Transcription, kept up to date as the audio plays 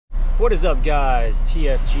What is up, guys?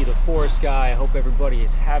 TFG the Forest Guy. I hope everybody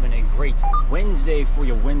is having a great Wednesday for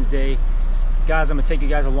your Wednesday. Guys, I'm gonna take you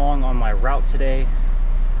guys along on my route today.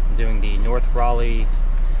 I'm doing the North Raleigh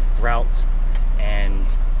route, and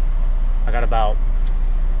I got about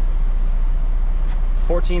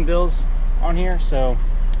 14 bills on here, so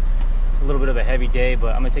it's a little bit of a heavy day,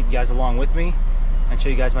 but I'm gonna take you guys along with me and show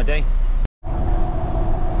you guys my day.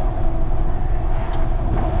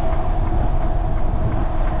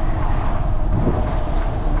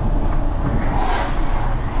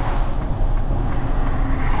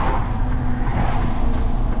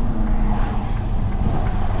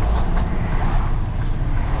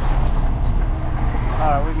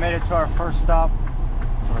 Made it to our first stop.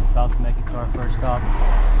 We're about to make it to our first stop.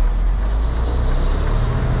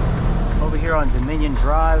 Over here on Dominion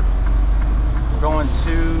Drive, we're going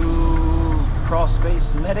to Crawl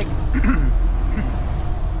Space Medic.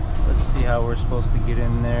 Let's see how we're supposed to get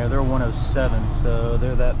in there. They're 107, so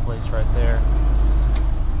they're that place right there.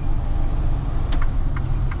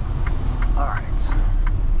 All right.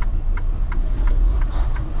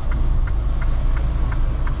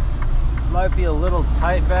 Might be a little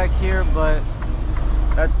tight back here, but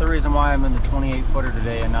that's the reason why I'm in the 28 footer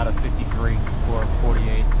today and not a 53 or a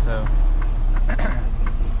 48. So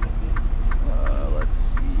let's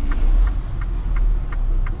see.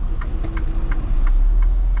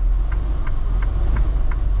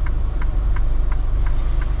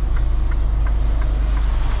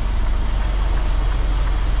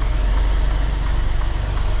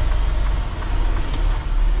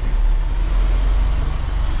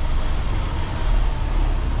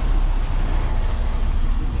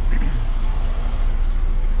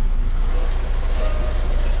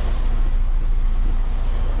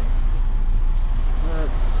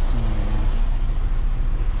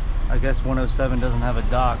 I guess 107 doesn't have a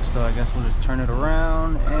dock, so I guess we'll just turn it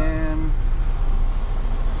around and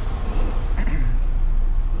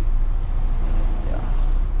yeah,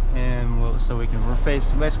 and so we can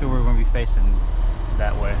basically we're going to be facing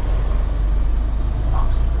that way,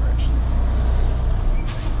 opposite direction.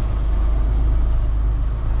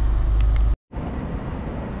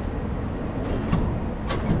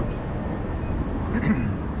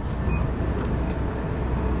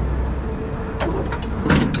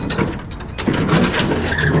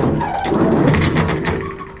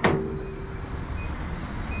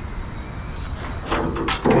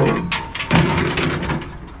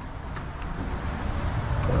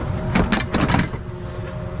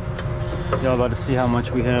 Y'all about to see how much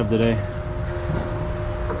we have today.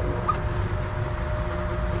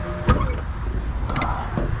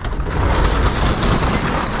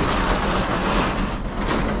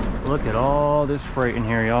 Look at all this freight in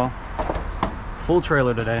here, y'all. Full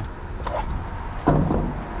trailer today.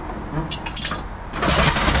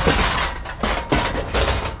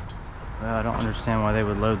 Well, I don't understand why they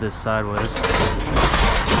would load this sideways.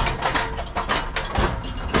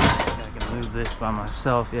 Move this by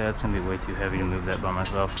myself. Yeah, it's gonna be way too heavy to move that by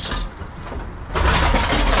myself.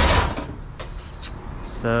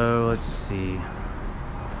 So let's see.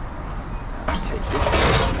 Take this.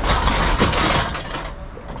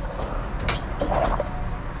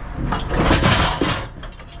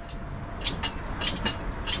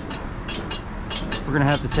 We're gonna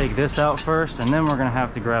have to take this out first, and then we're gonna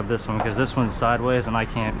have to grab this one because this one's sideways, and I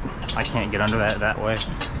can't get under that way.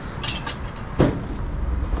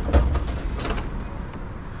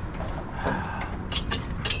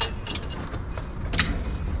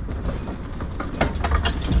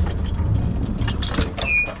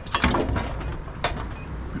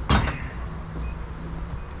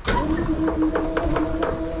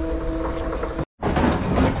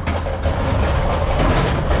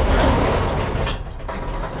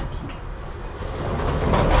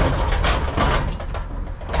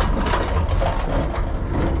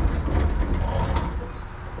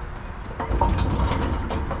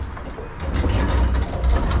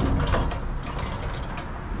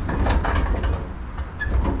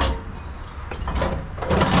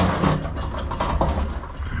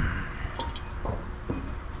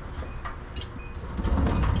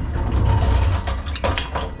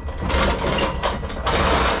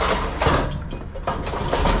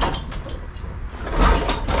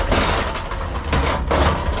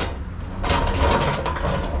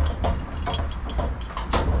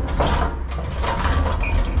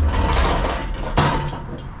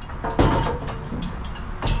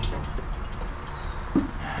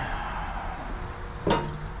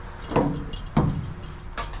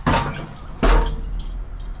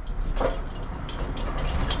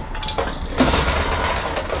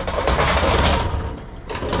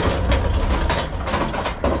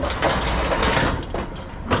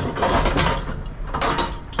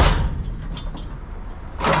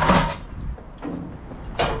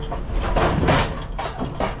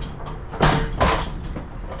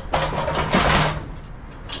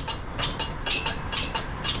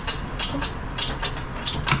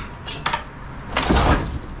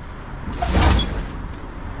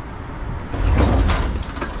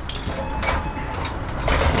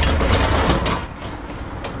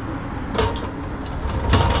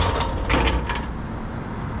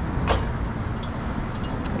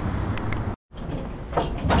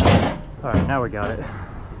 Now we got it.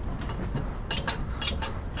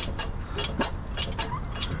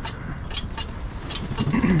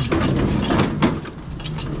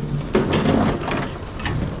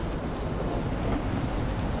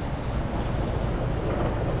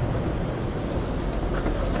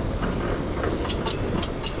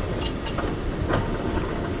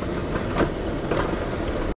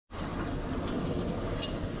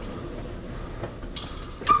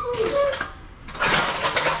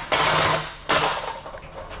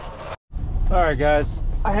 Alright guys,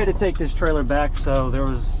 I had to take this trailer back, so there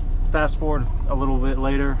was, fast forward a little bit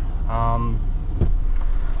later, I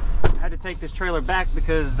had to take this trailer back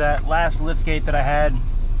because that last lift gate that I had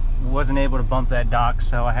wasn't able to bump that dock,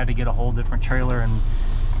 so I had to get a whole different trailer and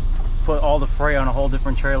put all the freight on a whole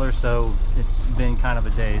different trailer. So it's been kind of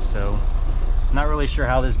a day, so not really sure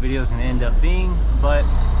how this video is going to end up being, but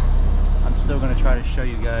I'm still going to try to show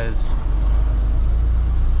you guys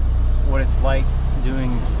what it's like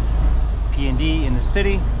doing P&D in the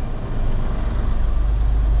city.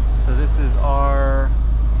 So this is our,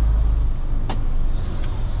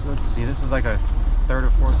 let's see, this is like a third or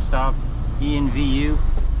fourth stop, ENVU,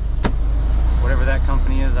 whatever that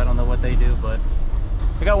company is. I don't know what they do, but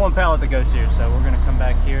they got one pallet that goes here, so we're gonna come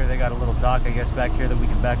back here. They got a little dock, I guess, back here that we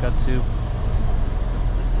can back up to.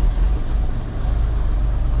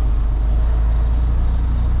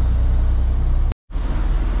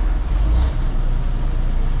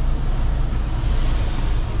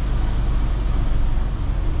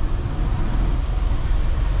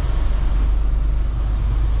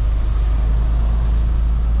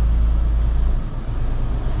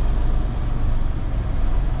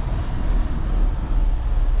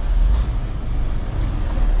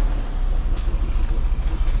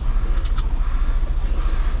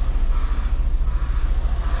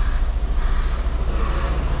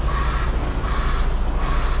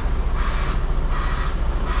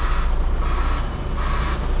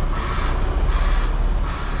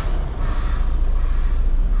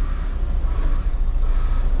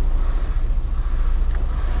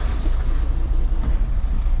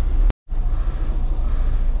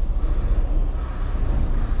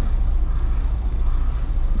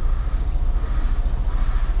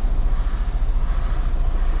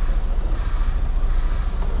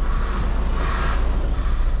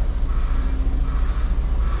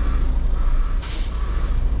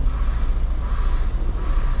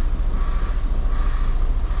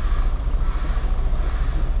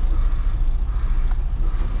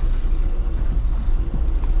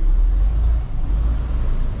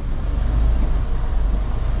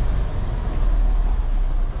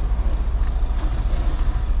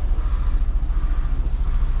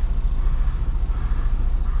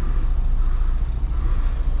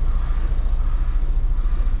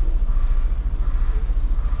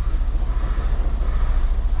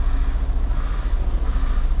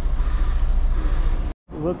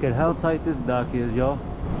 Look at how tight this dock is, y'all.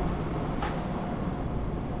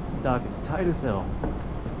 Dock is tight as hell.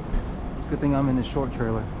 It's a good thing I'm in this short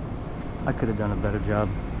trailer. I could have done a better job.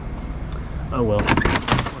 Oh well,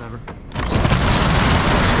 whatever.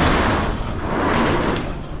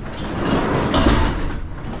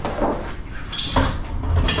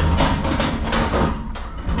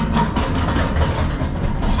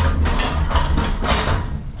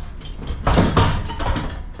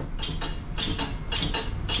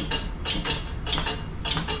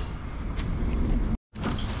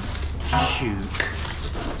 Shoot.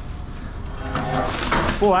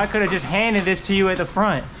 Boy, I could have just handed this to you at the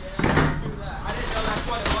front. Yeah, I didn't know that's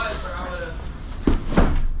what it was, or I would have.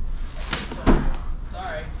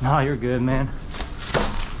 Sorry. No, you're good, man.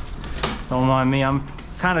 Don't mind me. I'm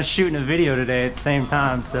kind of shooting a video today at the same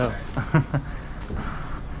time, so. Okay.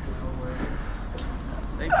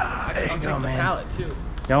 Thank you. I'll take the pallet too.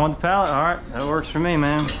 Y'all want the pallet? All right, that works for me,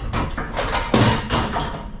 man.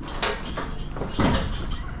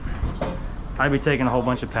 I'd be taking a whole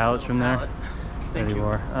bunch of pallets from there. There you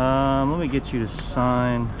are. Let me get you to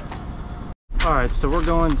sign. All right, so we're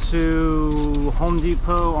going to Home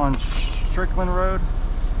Depot on Strickland Road.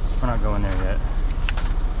 We're not going there yet.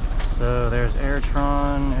 So there's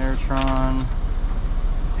Airtron,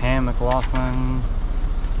 Pam McLaughlin,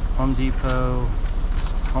 Home Depot,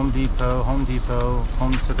 so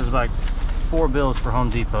there's like 4 bills for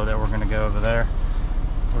Home Depot that we're gonna go over there.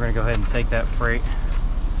 We're gonna go ahead and take that freight.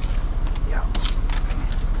 Yeah.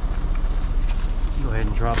 Go ahead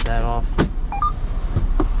and drop that off.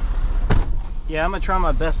 Yeah, I'm gonna try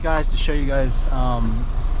my best, guys, to show you guys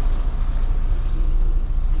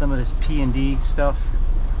some of this P&D stuff.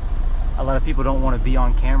 A lot of people don't want to be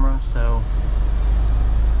on camera, so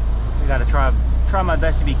we got to try try my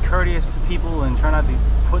best to be courteous to people and try not to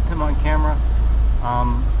put them on camera.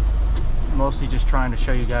 Mostly just trying to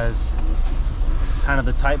show you guys kind of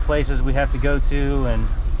the tight places we have to go to and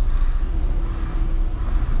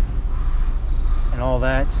all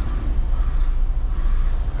that.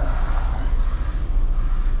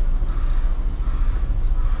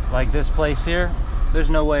 Like this place here, there's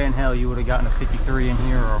no way in hell you would have gotten a 53 in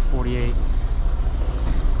here or a 48.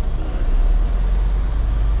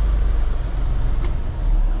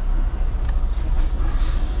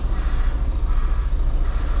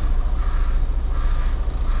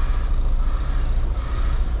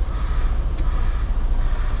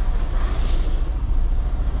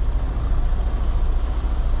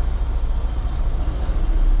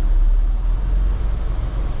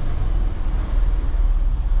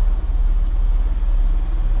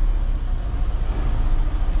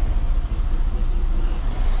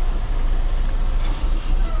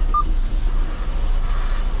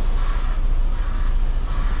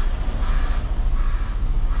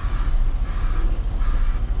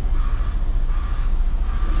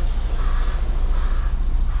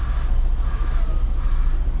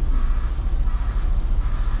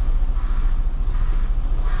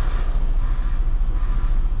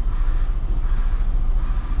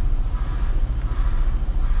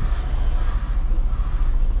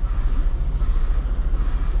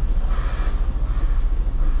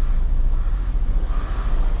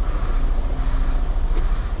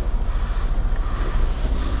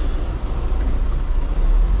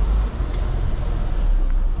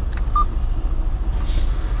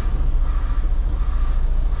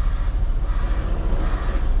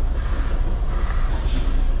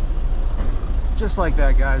 Just like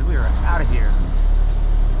that, guys, we are out of here.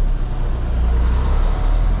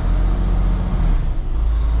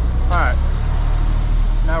 Alright,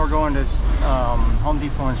 now we're going to Home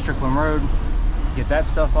Depot on Strickland Road, get that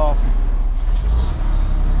stuff off.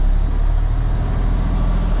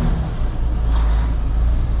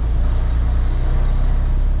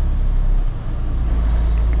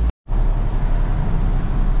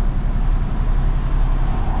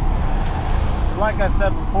 Like I said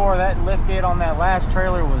before, that lift gate on that last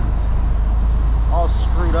trailer was all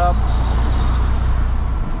screwed up.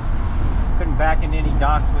 Couldn't back into any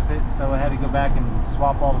docks with it, so I had to go back and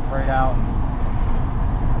swap all the freight out and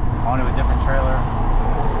onto a different trailer.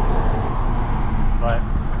 But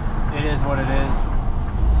it is what it is.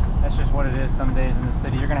 That's just what it is some days in the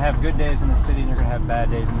city. You're gonna have good days in the city and you're gonna have bad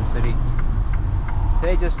days in the city.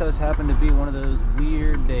 Today just so happened to be one of those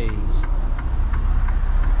weird days.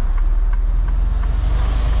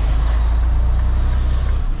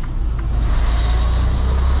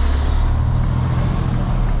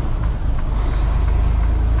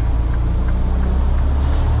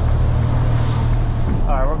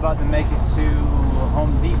 About to make it to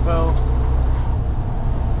Home Depot.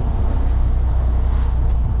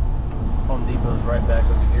 Home Depot is right back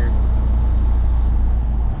over here.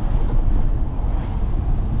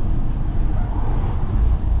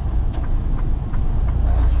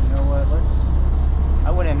 You know what? I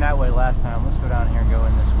went in that way last time. Let's go down here and go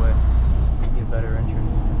in this way. Get a better entrance.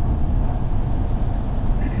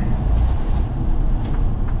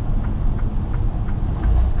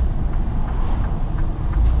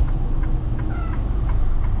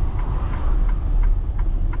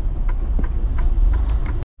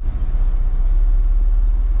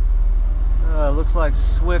 Looks like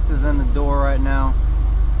Swift is in the door right now.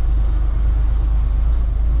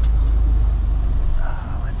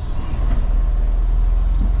 Let's see.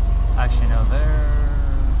 Actually, no, they're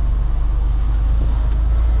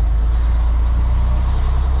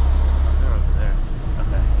over there.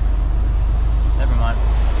 Okay. Never mind.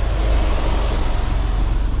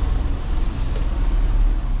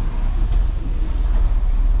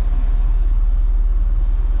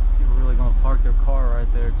 People really gonna park their car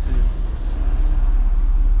right there too.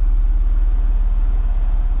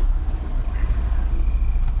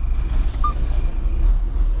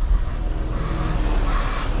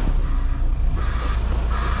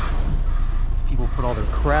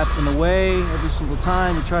 Crap in the way every single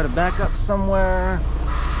time you try to back up somewhere.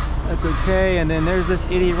 That's okay. And then there's this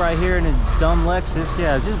idiot right here in his dumb Lexus.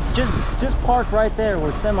 Yeah, just park right there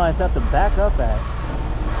where semis have to back up at.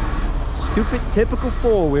 Stupid typical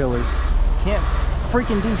four-wheelers can't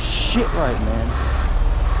freaking do shit right, man.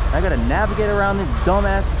 I gotta navigate around this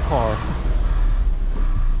dumbass's car.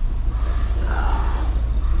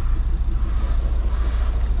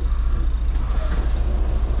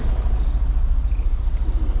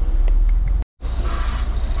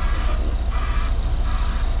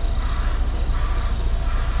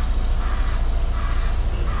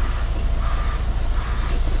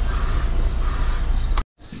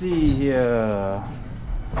 Yeah.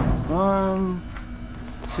 1,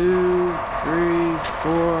 2, 3,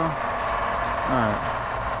 4. Alright.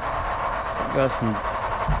 So I got some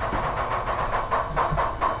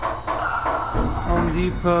Home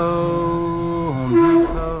Depot. Home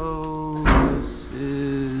Depot. This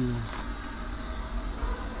is.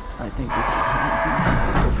 I think this is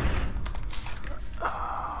Home Depot.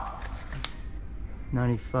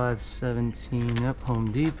 9517. Yep,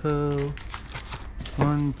 Home Depot.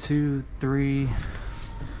 1, 2, 3.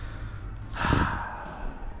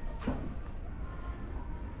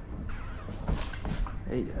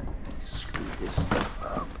 Hey, screw this stuff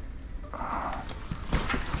up.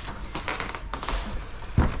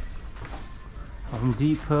 Home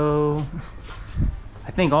Depot.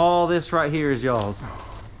 I think all this right here is y'all's.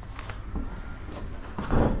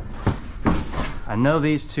 I know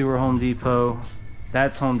these two are Home Depot.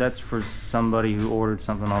 That's for somebody who ordered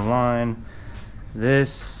something online.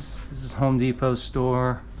 This is Home Depot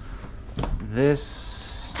store.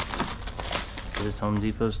 This is Home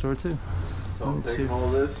Depot store too. So I'm taking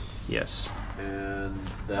all this? Yes. And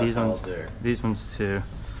that's all there. These ones too.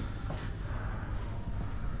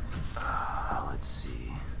 Let's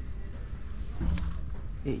see.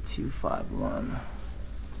 8251.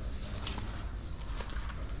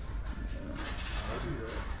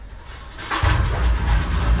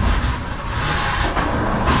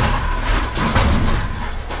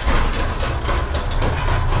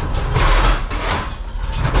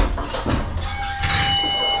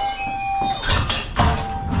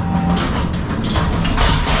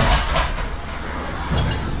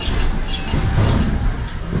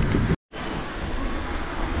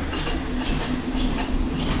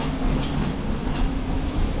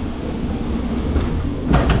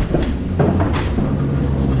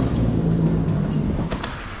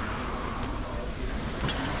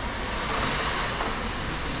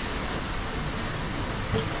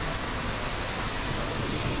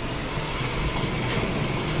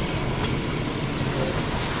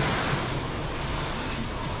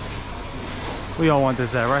 We all want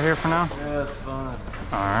this at right here for now? Yeah, that's fine.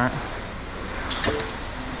 Alright.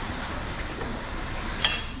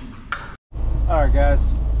 Alright guys,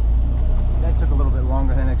 that took a little bit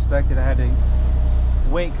longer than expected. I had to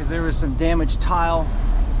wait because there was some damaged tile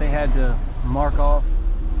that they had to mark off,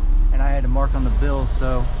 and I had to mark on the bill,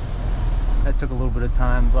 so that took a little bit of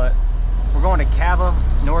time. But we're going to Cava,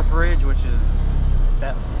 North Ridge, which is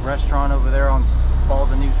that restaurant over there on Falls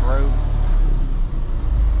and News Road.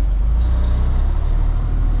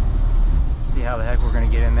 See how the heck we're gonna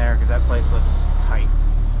get in there, because that place looks tight.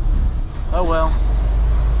 Oh well,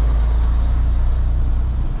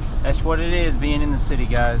 that's what it is being in the city,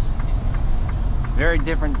 guys. Very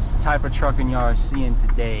different type of trucking y'all are seeing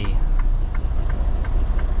today.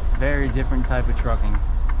 Very different type of trucking.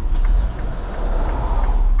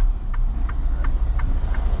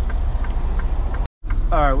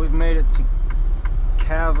 Alright, we've made it to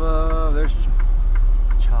Cava. There's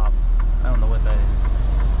Chopped. I don't know what that is.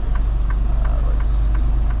 Let's see.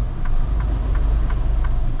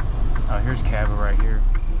 Oh, here's Cava right here.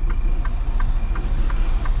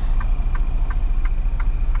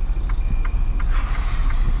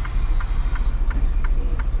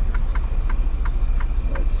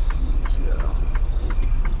 Let's see here.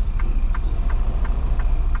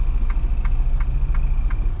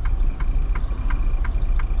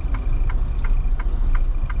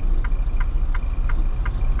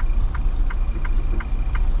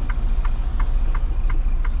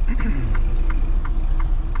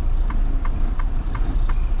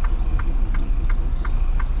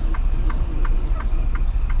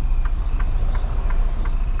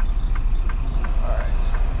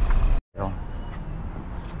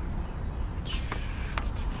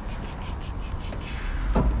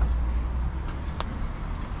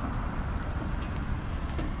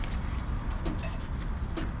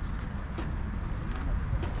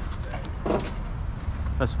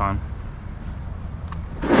 That's fine.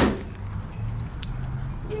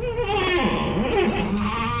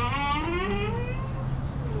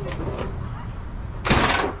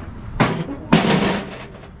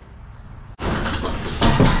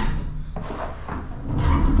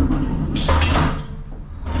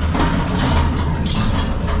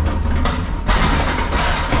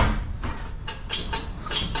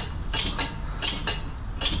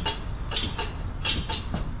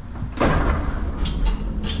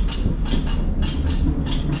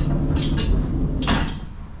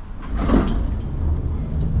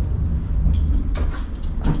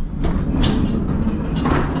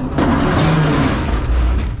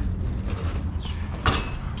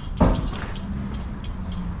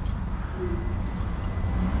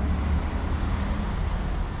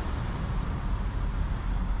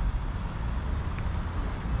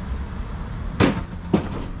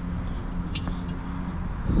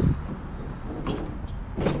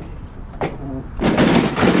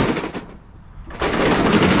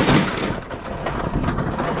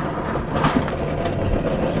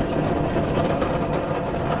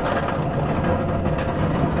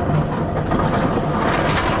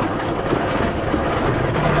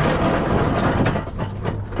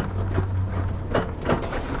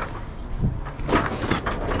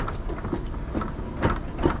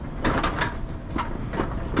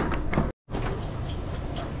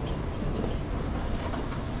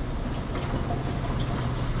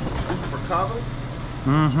 Cabo?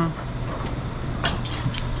 Mm-hmm.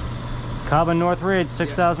 Cabo North Ridge,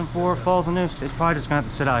 6004 Falls and Noose. It's probably just gonna have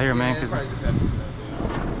to sit out here, man. Yeah, probably just have to sit out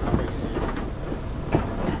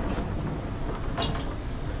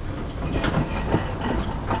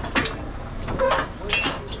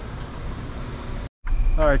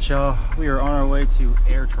there. All right, y'all. We are on our way to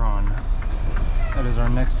Airtron. That is our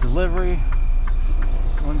next delivery.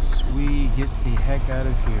 Once we get the heck out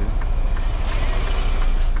of here.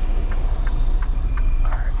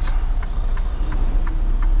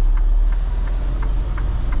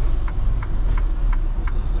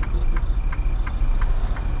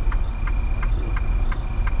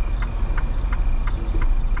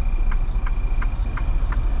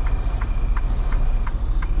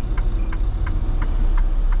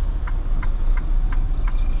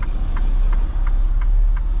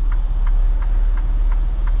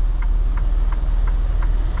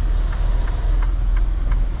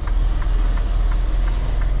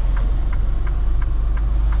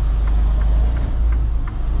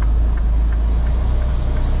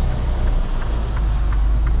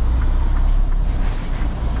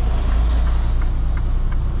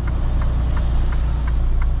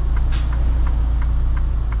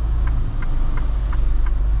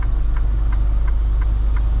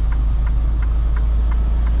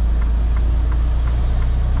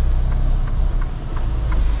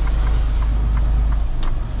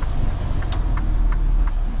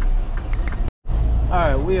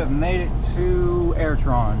 We have made it to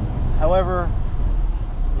Airtron. However,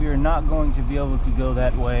 we are not going to be able to go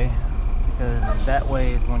that way because that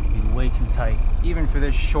way is going to be way too tight, even for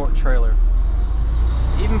this short trailer.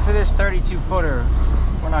 Even for this 32 footer,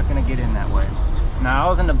 we're not going to get in that way. Now, I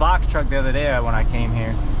was in the box truck the other day when I came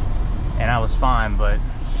here and I was fine, but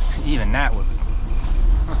even that was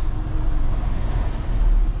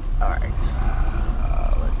all right.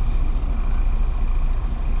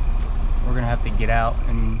 We're gonna have to get out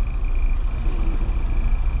and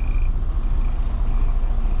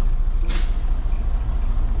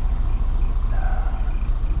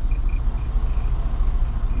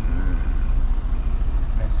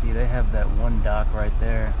see, they have that one dock right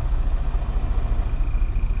there.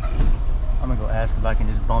 I'm gonna go ask if I can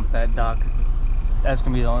just bump that dock, because that's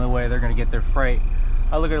gonna be the only way they're gonna get their freight.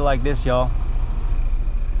 I look at it like this, y'all.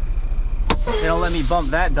 If they don't let me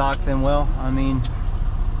bump that dock, then well, I mean,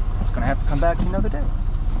 it's gonna have to come back to another day.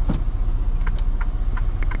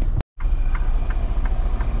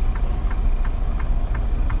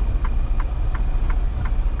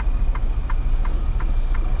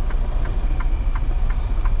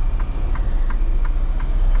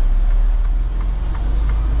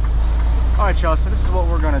 All right, y'all, so this is what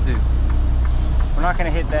we're gonna do. We're not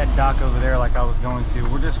gonna hit that dock over there like I was going to.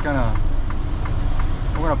 We're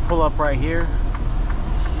gonna pull up right here,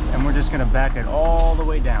 and we're just gonna back it all the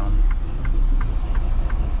way down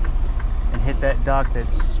and hit that dock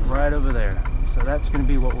that's right over there. So that's gonna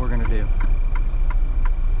be what we're gonna do.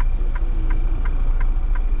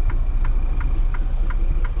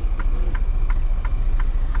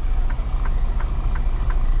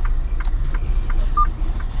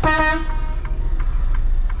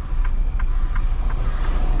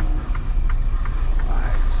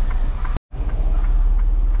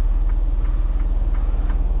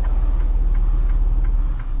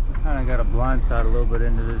 Got a blindside a little bit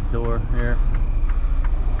into this door here.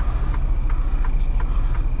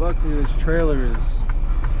 Luckily, this trailer's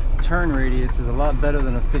turn radius is a lot better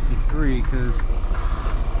than a 53, because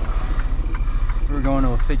if we were going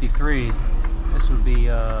to a 53, this would be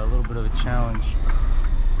a little bit of a challenge.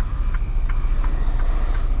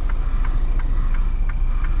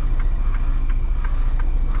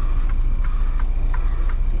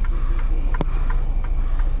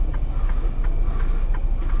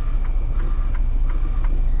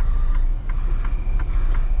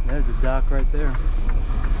 There's a dock right there.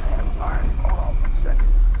 All right, hold on 1 second.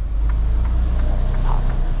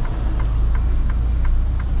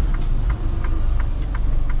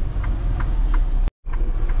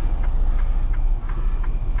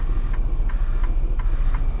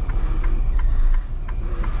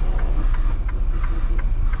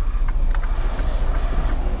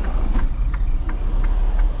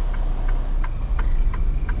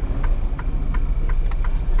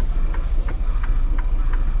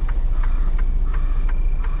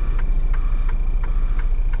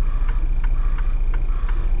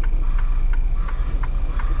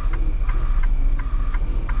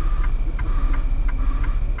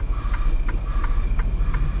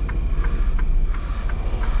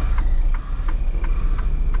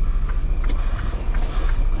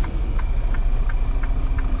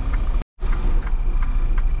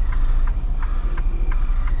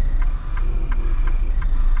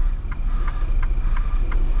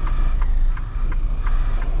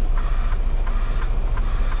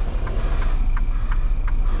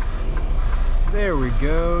 There we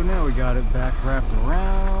go. Now we got it back wrapped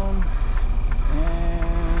around.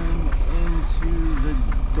 And into the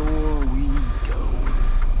door we go.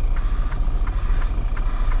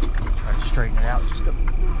 Try to straighten it out just a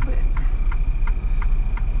little bit.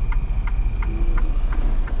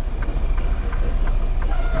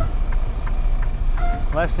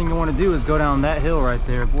 Last thing you want to do is go down that hill right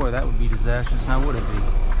there. Boy, that would be disastrous, now would it be?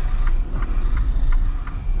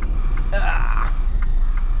 Ah.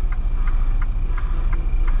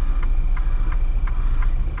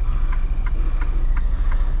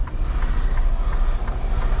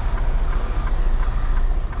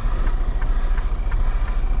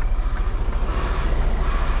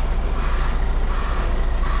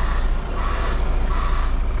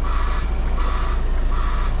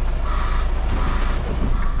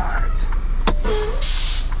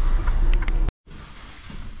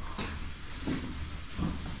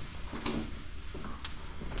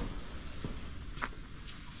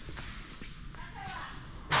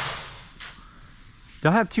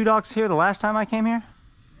 Y'all have 2 docks here the last time I came here?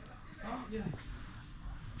 Oh, yeah.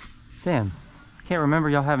 Damn. I can't remember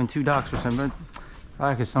y'all having 2 docks for some reason.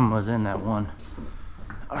 Probably because someone was in that one.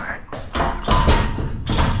 Alright.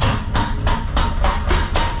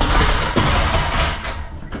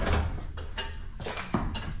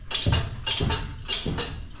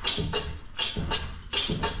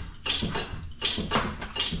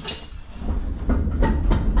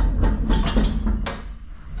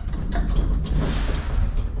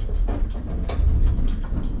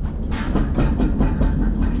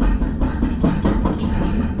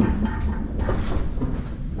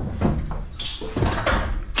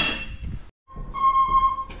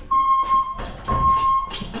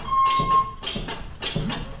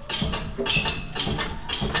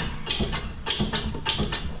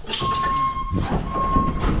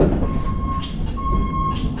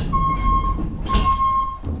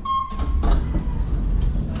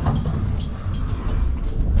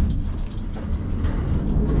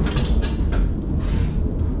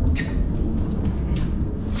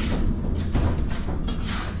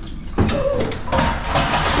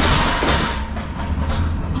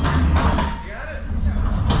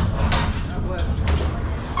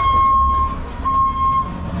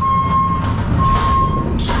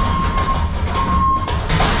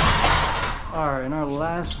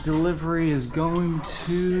 Delivery is going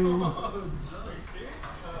to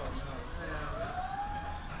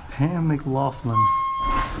Pam McLaughlin,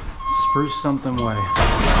 Spruce something way.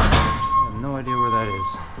 I have no idea where that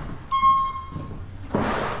is.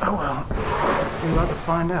 Oh well, we're about to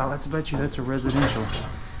find out. Let's bet you that's a residential.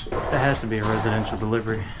 That has to be a residential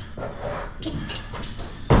delivery.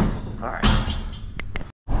 Alright.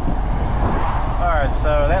 Alright,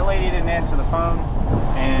 so that lady didn't answer the phone,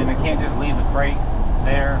 and I can't just leave the freight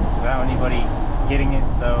there without anybody getting it,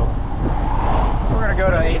 so we're gonna go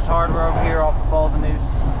to Ace Hardware over here off of Falls and Noose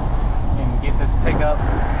and get this pickup,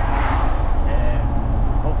 and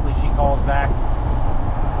hopefully she calls back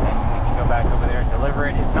and we can go back over there and deliver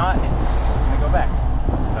it. If not, it's gonna go back.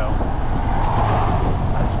 So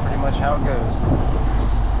that's pretty much how it goes.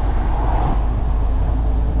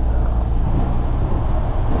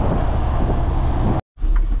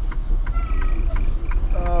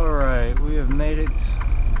 Made it.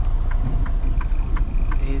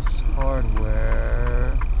 Ace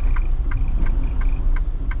Hardware.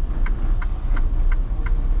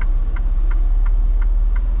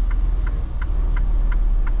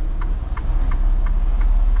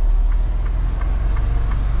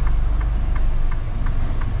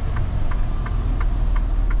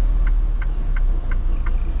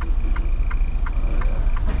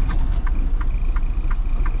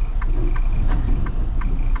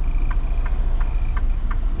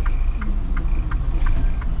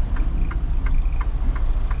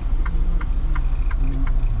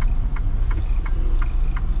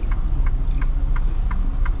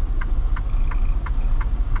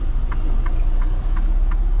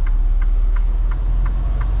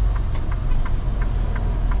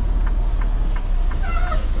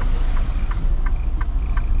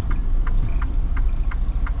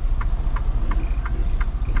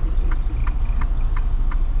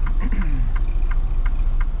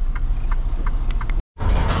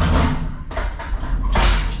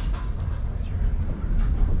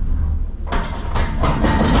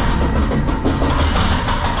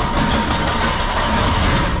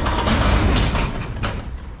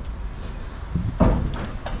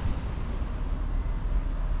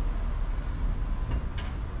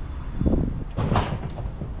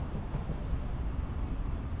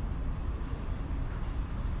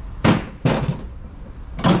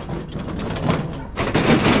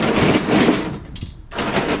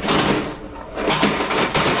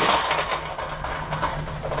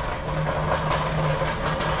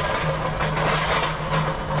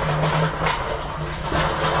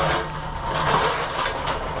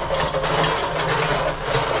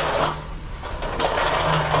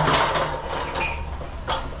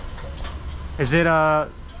 Is it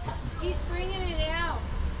He's bringing it out.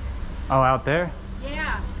 Oh, out there?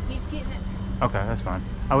 Yeah, he's getting it. Okay, that's fine.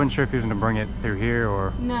 I wasn't sure if he was gonna bring it through here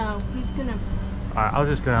or. No, he's gonna. All right, I'll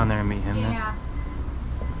just go down there and meet him. Yeah. Then.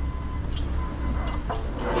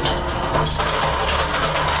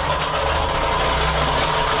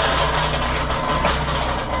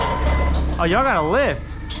 Oh, y'all got a lift.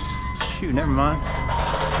 Shoot, never mind.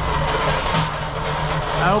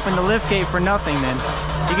 I opened the lift gate for nothing then.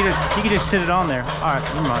 You could just sit it on there. All right,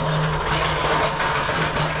 never mind.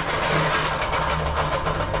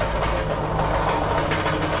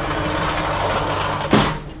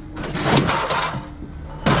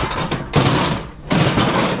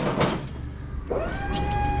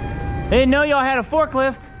 They didn't know y'all had a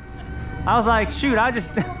forklift. I was like, shoot, I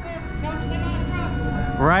just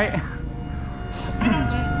right.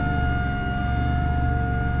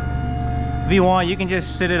 If you want, you can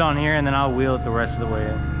just sit it on here and then I'll wheel it the rest of the way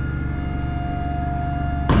in.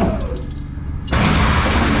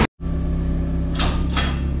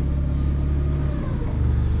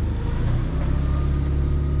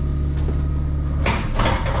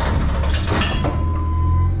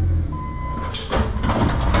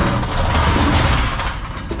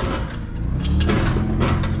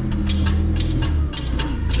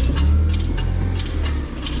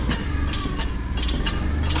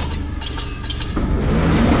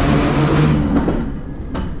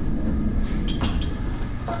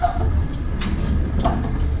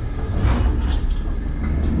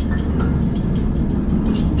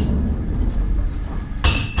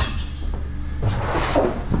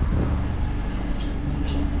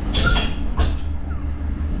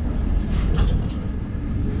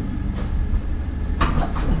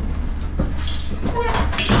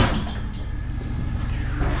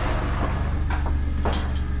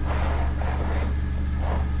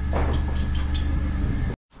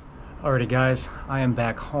 Alrighty guys, I am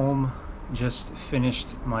back home. Just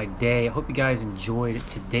finished my day. I hope you guys enjoyed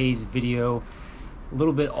today's video. A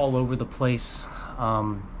little bit all over the place.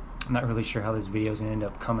 I'm not really sure how this video is gonna end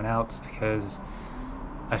up coming out because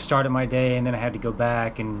I started my day and then I had to go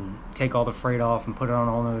back and take all the freight off and put it on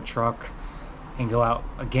a whole nother truck and go out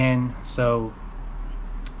again. So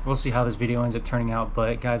we'll see how this video ends up turning out.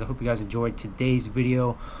 But guys, I hope you guys enjoyed today's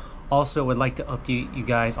video. Also, would like to update you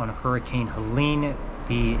guys on Hurricane Helene,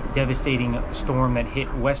 the devastating storm that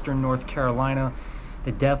hit western North Carolina.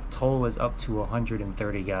 The death toll is up to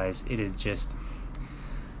 130, guys. It is just,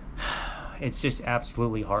 it's just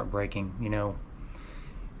absolutely heartbreaking. You know,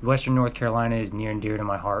 western North Carolina is near and dear to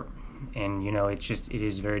my heart, and you know, it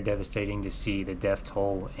is very devastating to see the death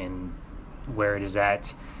toll and where it is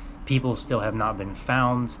at. People still have not been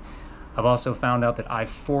found. I've also found out that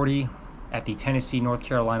I-40 at the Tennessee-North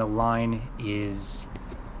Carolina line is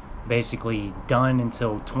basically done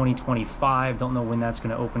until 2025. Don't know when that's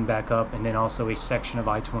going to open back up. And then also a section of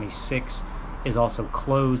I-26 is also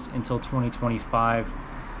closed until 2025.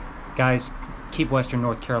 Guys, keep western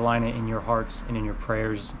North Carolina in your hearts and in your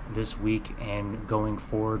prayers this week and going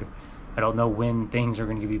forward. I don't know when things are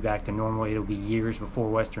going to be back to normal. It'll be years before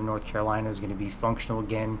western North Carolina is going to be functional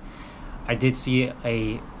again. I did see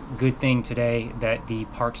a good thing today that the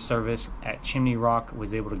Park Service at Chimney Rock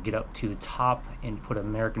was able to get up to the top and put an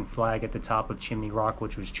American flag at the top of Chimney Rock,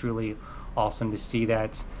 which was truly awesome to see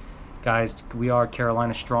that. Guys, we are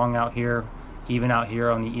Carolina strong out here, even out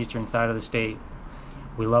here on the eastern side of the state.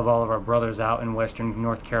 We love all of our brothers out in western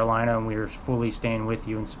North Carolina, and we are fully staying with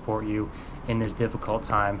you and support you in this difficult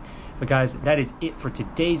time. But guys, that is it for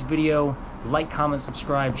today's video. Like, comment,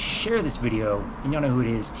 subscribe, share this video, and y'all know who it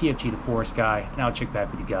is, TFG the Forest Guy, and I'll check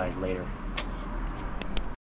back with you guys later.